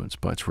very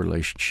influenced by its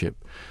relationship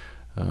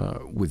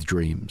with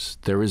dreams.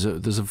 There's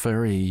a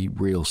very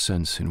real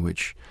sense in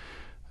which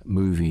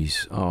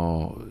movies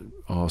are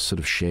sort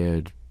of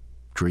shared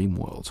dream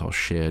worlds, our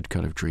shared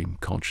kind of dream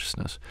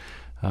consciousness.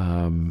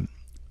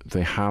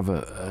 They have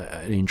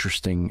an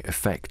interesting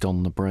effect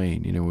on the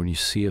brain. When you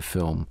see a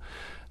film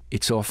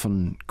it's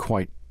often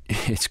quite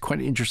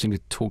interesting to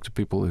talk to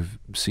people who've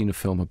seen a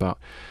film about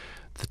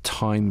the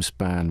time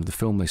span of the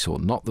film they saw,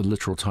 not the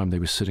literal time they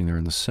were sitting there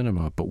in the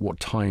cinema, but what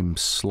time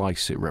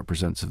slice it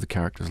represents of the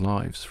characters'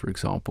 lives, for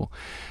example.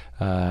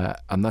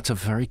 And that's a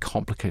very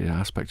complicated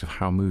aspect of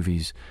how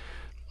movies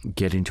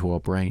get into our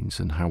brains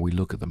and how we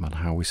look at them and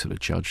how we sort of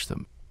judge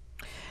them.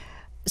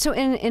 So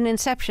in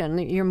Inception,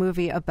 your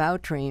movie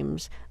about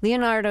dreams,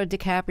 Leonardo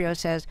DiCaprio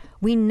says,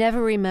 "We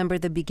never remember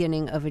the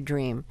beginning of a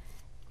dream."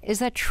 Is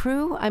that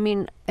true? I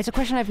mean, it's a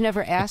question I've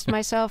never asked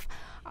myself.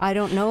 I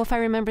don't know if I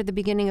remember the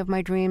beginning of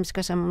my dreams,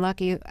 because I'm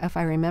lucky if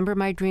I remember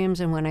my dreams,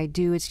 and when I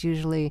do, it's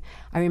usually,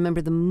 I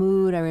remember the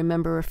mood, I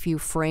remember a few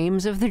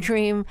frames of the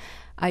dream.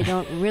 I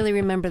don't really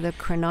remember the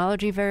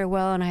chronology very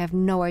well, and I have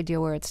no idea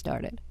where it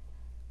started.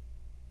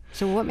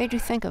 So what made you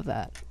think of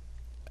that?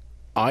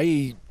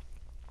 I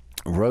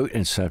wrote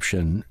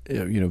Inception,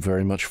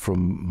 very much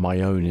from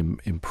my own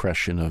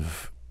impression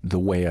of the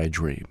way I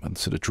dream and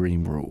sort of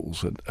dream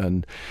rules.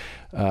 And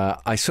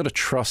I sort of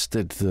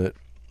trusted that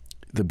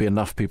there'd be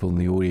enough people in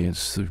the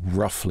audience that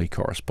roughly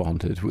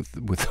corresponded with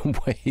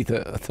the way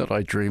that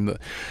I dream,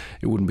 that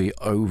it wouldn't be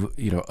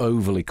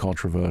overly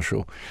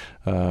controversial.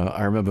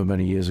 I remember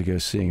many years ago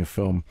seeing a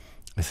film,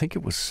 I think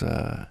it was...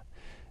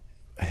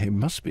 I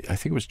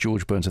think it was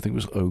George Burns. I think it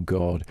was Oh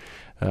God.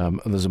 And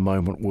there's a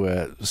moment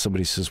where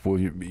somebody says, well,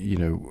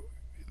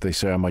 they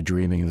say, am I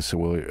dreaming? And they say,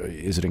 well,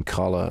 is it in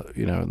color?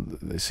 And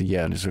they say,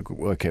 yeah. And it's like,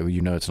 okay,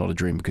 well, it's not a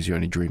dream because you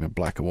only dream in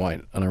black and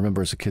white. And I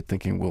remember as a kid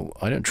thinking, well,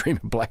 I don't dream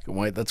in black and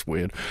white. That's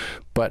weird.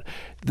 But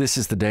this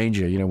is the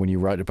danger, when you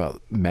write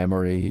about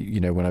memory,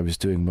 when I was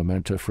doing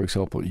Memento, for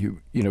example,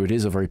 it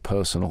is a very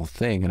personal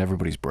thing, and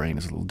everybody's brain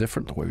is a little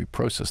different. The way we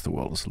process the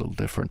world is a little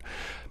different.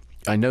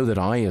 I know that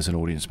I, as an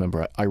audience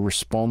member, I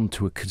respond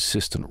to a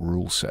consistent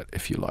rule set,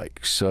 if you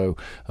like. So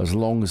as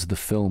long as the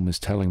film is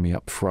telling me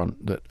up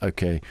front that,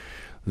 okay,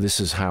 this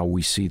is how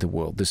we see the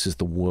world, this is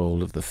the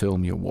world of the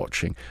film you're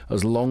watching,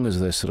 as long as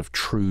they're sort of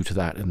true to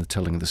that in the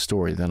telling of the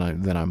story, then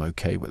I'm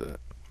okay with it.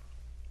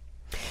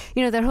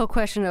 That whole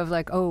question of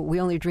like, oh,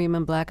 we only dream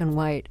in black and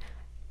white.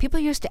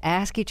 People used to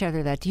ask each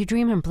other that. Do you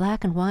dream in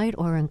black and white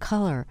or in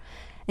color?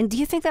 And do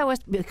you think that was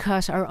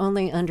because our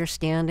only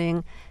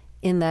understanding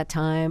in that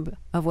time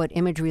of what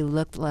imagery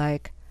looked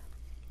like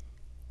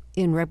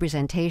in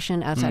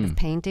representation outside of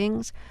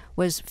paintings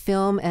was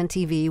film and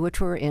TV,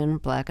 which were in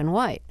black and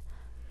white?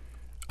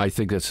 I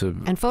think that's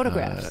and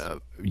photographs.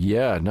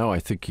 I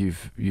think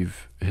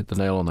you've hit the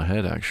nail on the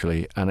head,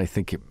 actually, and I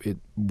think it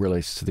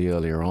relates to the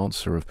earlier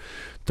answer of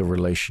the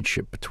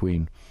relationship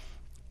between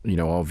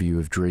our view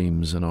of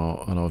dreams and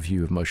our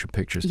view of motion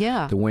pictures.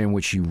 Yeah. The way in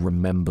which you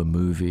remember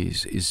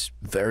movies is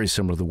very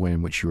similar to the way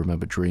in which you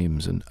remember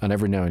dreams. And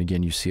every now and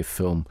again you see a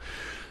film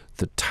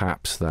that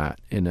taps that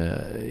in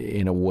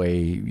a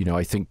way.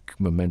 I think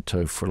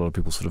Memento, for a lot of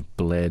people, sort of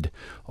bled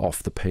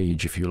off the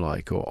page, if you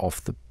like, or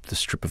off the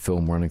strip of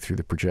film running through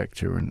the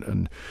projector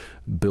and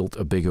built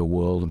a bigger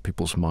world in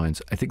people's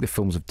minds. I think the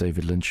films of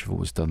David Lynch have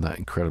always done that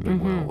incredibly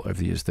well over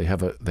the years. They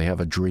have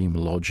a dream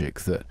logic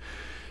that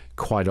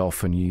quite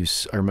often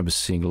I remember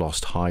seeing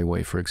Lost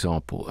Highway, for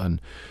example,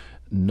 and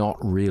not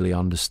really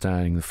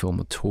understanding the film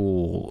at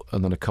all,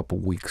 and then a couple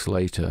of weeks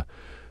later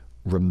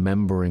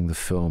remembering the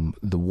film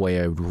the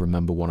way I would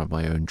remember one of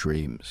my own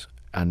dreams.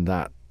 And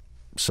that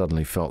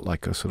suddenly felt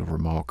like a sort of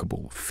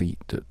remarkable feat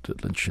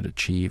that Lynch had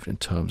achieved in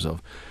terms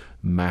of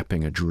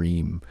mapping a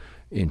dream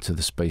into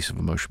the space of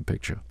a motion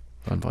picture,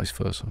 and vice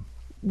versa.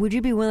 Would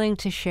you be willing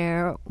to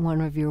share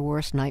one of your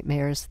worst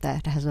nightmares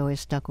that has always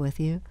stuck with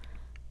you?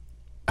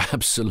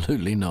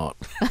 Absolutely not.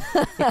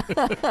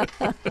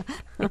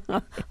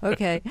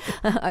 Okay.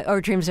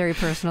 Are dreams very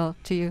personal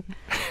to you?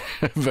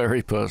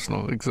 Very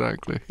personal,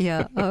 exactly.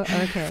 Yeah. Oh,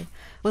 okay.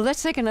 Well,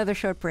 let's take another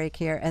short break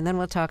here, and then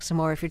we'll talk some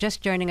more. If you're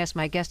just joining us,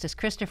 my guest is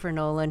Christopher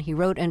Nolan. He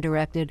wrote and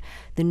directed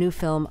the new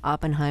film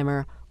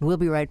Oppenheimer. We'll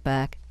be right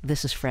back.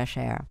 This is Fresh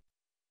Air.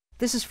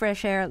 This is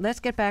Fresh Air. Let's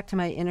get back to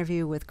my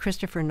interview with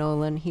Christopher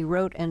Nolan. He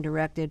wrote and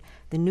directed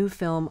the new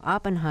film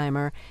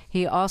Oppenheimer.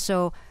 He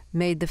also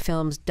made the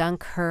films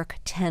Dunkirk,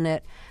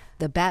 Tenet,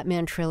 the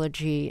Batman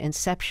trilogy,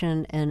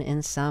 Inception, and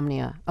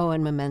Insomnia. Oh,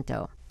 and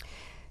Memento.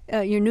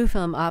 Your new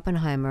film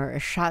Oppenheimer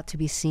is shot to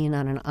be seen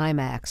on an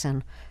IMAX,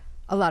 and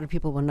a lot of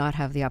people will not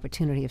have the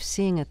opportunity of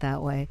seeing it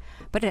that way.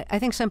 But I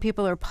think some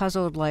people are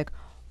puzzled, like,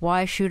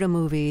 why shoot a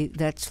movie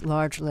that's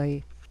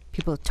largely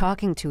people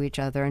talking to each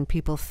other and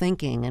people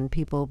thinking and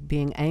people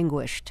being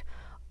anguished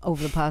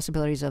over the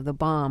possibilities of the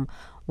bomb?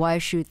 Why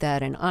shoot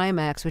that in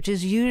IMAX, which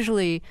is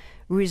usually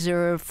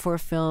reserved for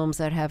films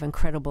that have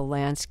incredible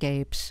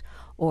landscapes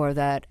or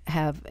that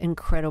have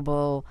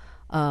incredible,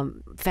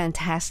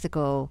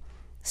 fantastical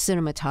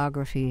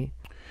cinematography?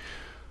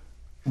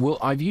 Well,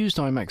 I've used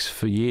IMAX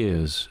for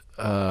years,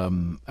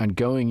 and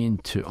going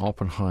into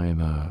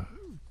Oppenheimer,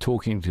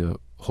 talking to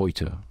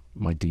Hoyte,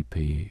 my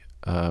DP,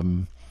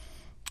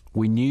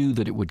 we knew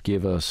that it would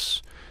give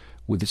us,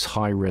 with its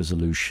high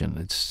resolution,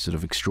 its sort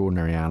of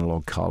extraordinary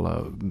analog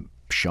color,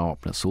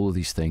 sharpness, all of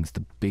these things,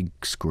 the big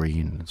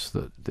screens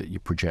that you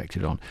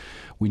projected on.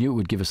 We knew it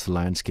would give us the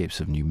landscapes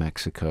of New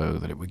Mexico,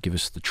 that it would give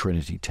us the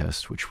Trinity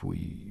test, which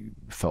we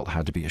felt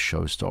had to be a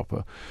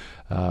showstopper.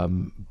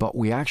 But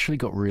we actually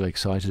got really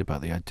excited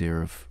about the idea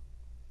of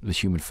the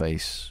human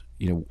face.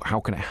 You know, how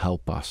can it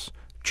help us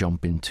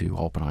jump into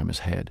Oppenheimer's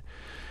head?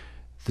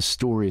 The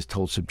story is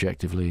told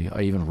subjectively.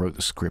 I even wrote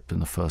the script in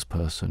the first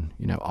person,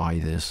 you know, I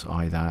this,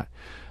 I that.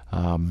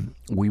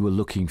 We were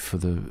looking for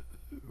the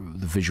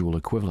visual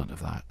equivalent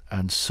of that.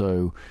 And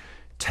so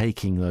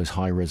taking those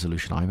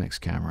high-resolution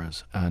IMAX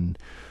cameras and,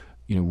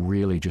 you know,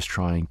 really just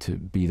trying to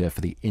be there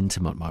for the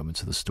intimate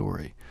moments of the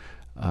story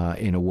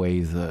in a way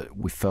that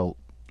we felt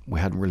we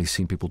hadn't really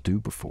seen people do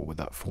before with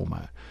that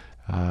format.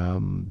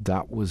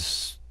 That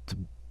was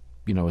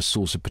you know, a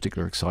source of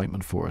particular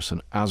excitement for us.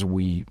 And as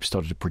we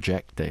started to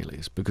project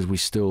dailies, because we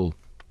still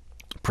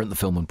print the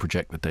film and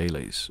project the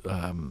dailies,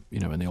 you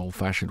know, in the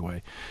old-fashioned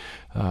way,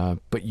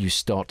 but you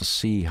start to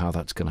see how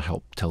that's going to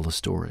help tell the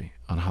story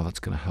and how that's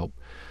going to help,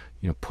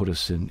 you know, put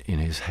us in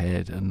his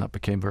head, and that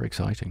became very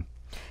exciting.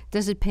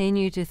 Does it pain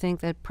you to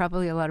think that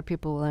probably a lot of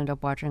people will end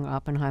up watching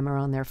Oppenheimer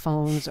on their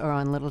phones or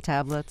on little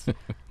tablets?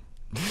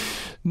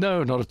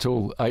 No, not at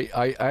all.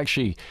 I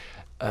actually,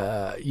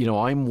 you know,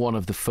 I'm one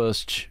of the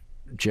first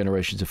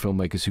generations of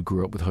filmmakers who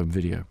grew up with home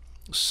video.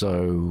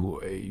 So,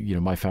 you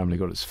know, my family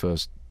got its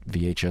first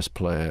VHS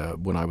player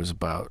when I was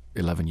about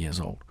 11 years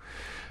old.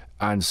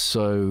 And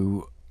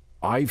so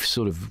I've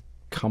sort of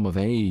come of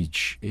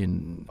age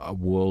in a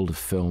world of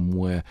film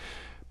where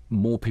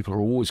more people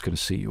are always going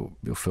to see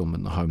your film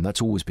in the home.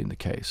 That's always been the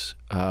case.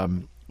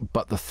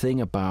 But the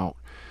thing about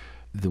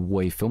the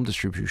way film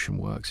distribution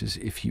works is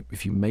if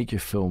you make your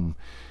film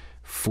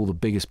for the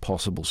biggest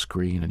possible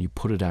screen and you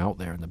put it out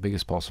there in the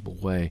biggest possible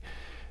way,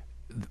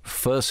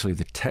 firstly,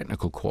 the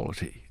technical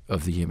quality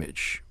of the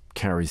image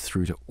carries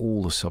through to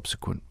all the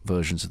subsequent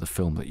versions of the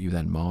film that you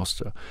then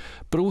master,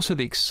 but also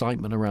the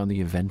excitement around the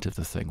event of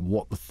the thing,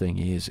 what the thing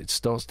is. It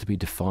starts to be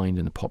defined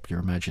in the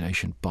popular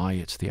imagination by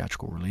its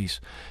theatrical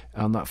release,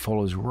 and that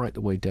follows right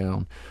the way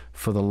down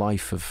for the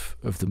life of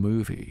the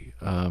movie.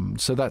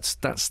 So that's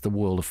the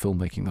world of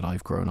filmmaking that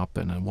I've grown up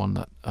in, and one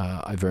that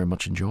I very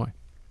much enjoy.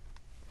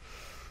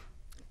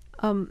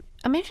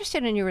 I'm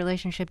interested in your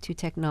relationship to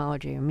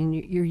technology. I mean,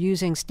 you're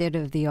using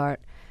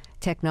state-of-the-art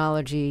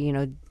technology, you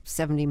know,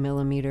 70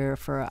 millimeter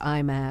for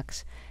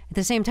IMAX. At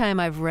the same time,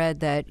 I've read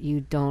that you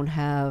don't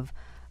have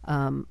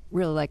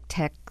real like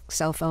tech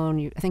cell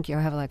phone. I think you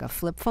have like a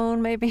flip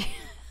phone, maybe.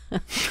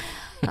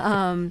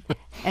 And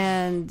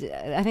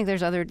I think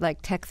there's other like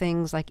tech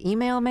things like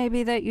email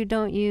maybe that you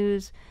don't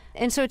use.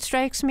 And so it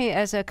strikes me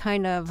as a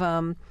kind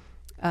of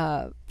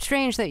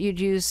strange that you'd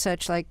use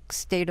such like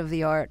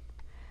state-of-the-art,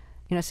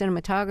 you know,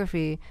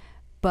 cinematography,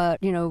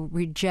 but, you know,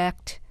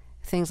 reject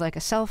things like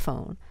a cell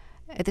phone.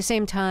 At the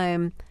same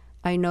time,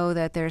 I know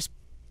that there's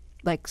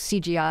like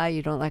CGI.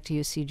 You don't like to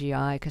use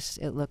CGI because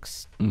it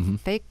looks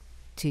fake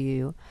to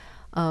you.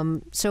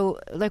 So,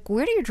 like,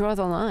 where do you draw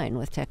the line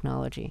with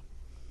technology?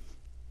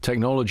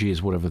 Technology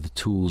is whatever the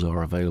tools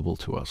are available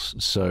to us.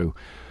 So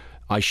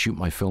I shoot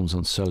my films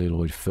on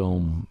celluloid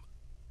film,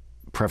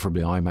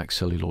 preferably IMAX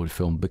celluloid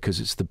film, because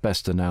it's the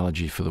best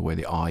analogy for the way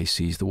the eye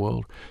sees the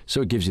world.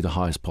 So it gives you the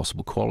highest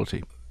possible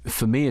quality.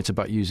 For me, it's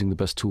about using the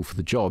best tool for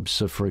the job.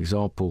 So, for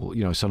example,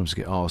 you know, sometimes I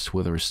get asked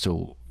whether I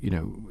still, you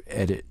know,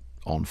 edit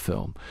on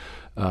film.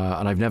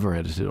 And I've never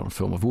edited on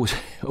film. I've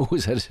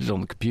always edited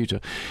on the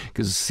computer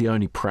because it's the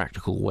only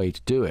practical way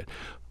to do it.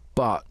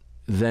 But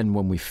then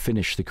when we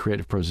finish the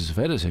creative process of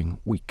editing,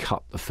 we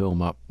cut the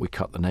film up, we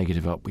cut the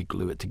negative up, we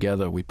glue it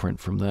together, we print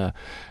from there,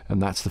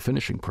 and that's the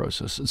finishing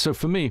process. And so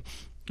for me,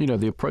 you know,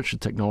 the approach to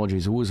technology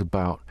is always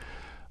about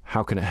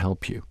how can it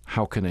help you?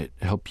 How can it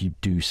help you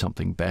do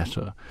something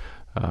better?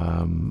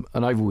 And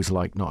I've always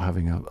liked not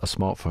having a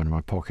smartphone in my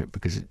pocket,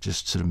 because it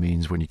just sort of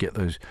means when you get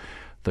those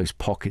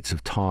pockets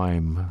of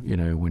time, you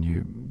know, when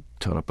you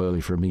turn up early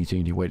for a meeting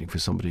and you're waiting for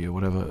somebody or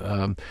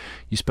whatever,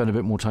 you spend a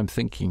bit more time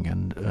thinking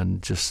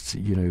and just,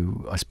 you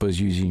know, I suppose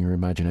using your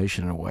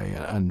imagination in a way.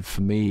 And for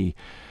me,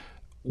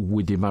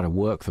 with the amount of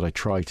work that I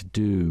try to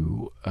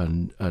do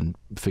and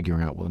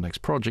figuring out what the next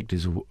project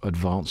is,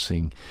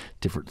 advancing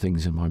different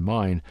things in my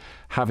mind,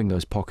 having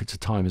those pockets of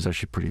time is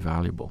actually pretty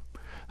valuable.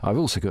 I've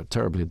also got a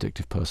terribly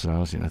addictive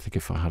personality, and I think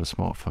if I had a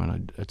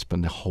smartphone, I'd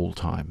spend the whole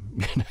time,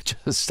 you know,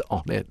 just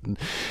on it and,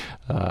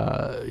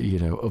 you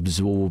know,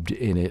 absorbed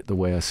in it the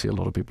way I see a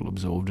lot of people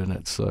absorbed in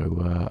it.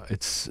 So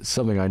it's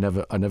something I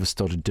never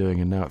started doing,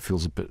 and now it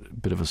feels a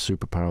bit of a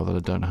superpower that I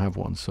don't have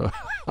one. So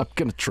I'm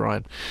going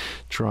to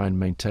try and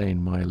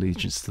maintain my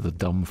allegiance to the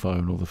dumb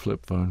phone or the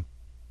flip phone.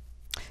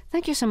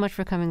 Thank you so much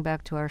for coming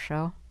back to our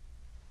show.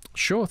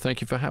 Sure, thank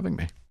you for having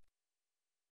me.